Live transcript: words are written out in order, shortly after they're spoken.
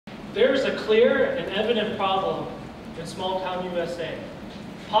There is a clear and evident problem in small-town USA.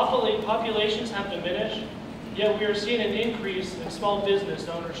 Populations have diminished, yet we are seeing an increase in small business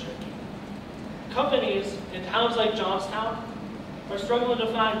ownership. Companies in towns like Johnstown are struggling to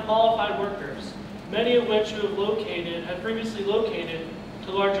find qualified workers, many of which have previously located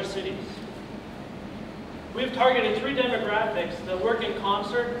to larger cities. We've targeted 3 demographics that work in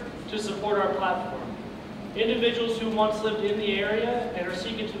concert to support our platform. Individuals who once lived in the area and are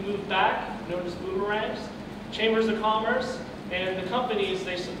seeking to move back, known as Boomerangs, chambers of commerce, and the companies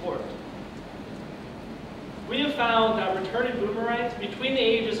they support. We have found that returning Boomerangs between the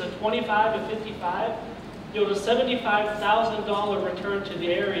ages of 25 and 55 yield a $75,000 return to the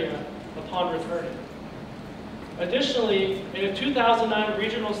area upon returning. Additionally, in a 2009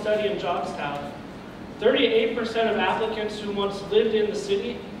 regional study in Johnstown, 38% of applicants who once lived in the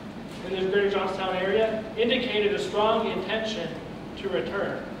city, in the greater Johnstown area, indicated a strong intention to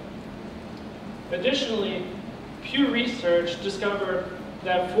return. Additionally, Pew Research discovered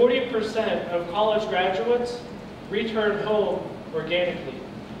that 40% of college graduates return home organically.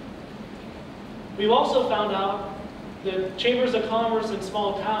 We've also found out that chambers of commerce in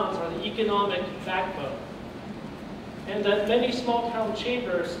small towns are the economic backbone, and that many small-town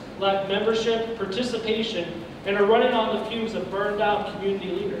chambers lack membership, participation, and are running on the fumes of burned-out community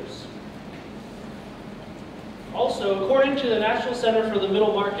leaders. Also, according to the National Center for the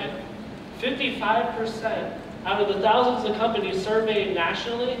Middle Market, 55% out of the thousands of companies surveyed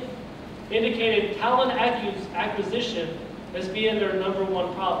nationally indicated talent acquisition as being their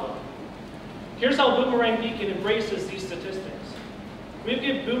 #1 problem. Here's how Boomerang Beacon embraces these statistics. We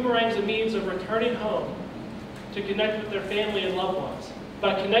give Boomerangs a means of returning home to connect with their family and loved ones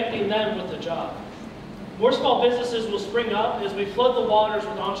by connecting them with a job. More small businesses will spring up as we flood the waters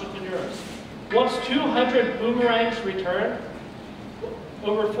with entrepreneurs. Once 200 Boomerangs return,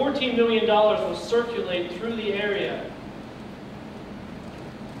 over $14 million will circulate through the area.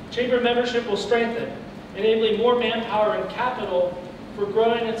 Chamber membership will strengthen, enabling more manpower and capital for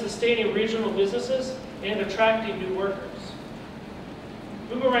growing and sustaining regional businesses and attracting new workers.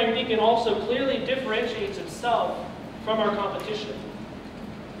 Boomerang Beacon also clearly differentiates itself from our competition.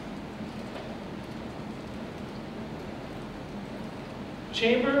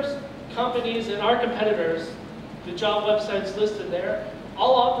 Chambers, companies, and our competitors, the job websites listed there,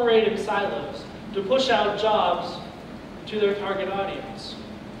 all operate in silos to push out jobs to their target audience.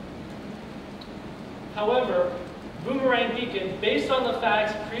 However, Boomerang Beacon, based on the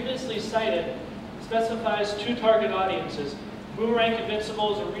facts previously cited, specifies 2 target audiences: Boomerang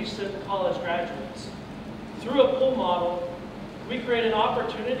Invincibles or recent college graduates. Through a pull model, we create an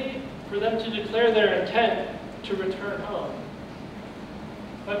opportunity for them to declare their intent to return home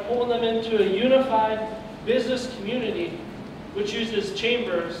by pulling them into a unified business community which uses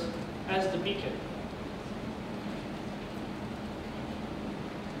chambers as the beacon.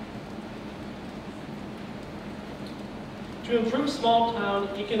 To improve small-town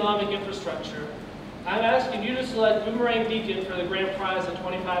economic infrastructure, I'm asking you to select Boomerang Beacon for the grand prize of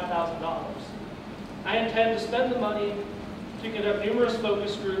 $25,000. I intend to spend the money to conduct numerous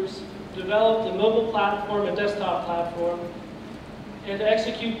focus groups, develop the mobile platform and desktop platform, and to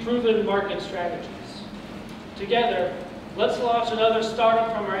execute proven market strategies. Together, let's launch another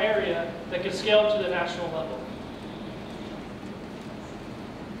startup from our area that can scale to the national level.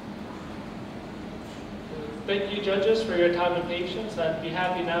 Thank you, judges, for your time and patience. I'd be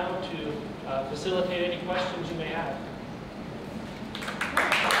happy now to facilitate any questions you may have.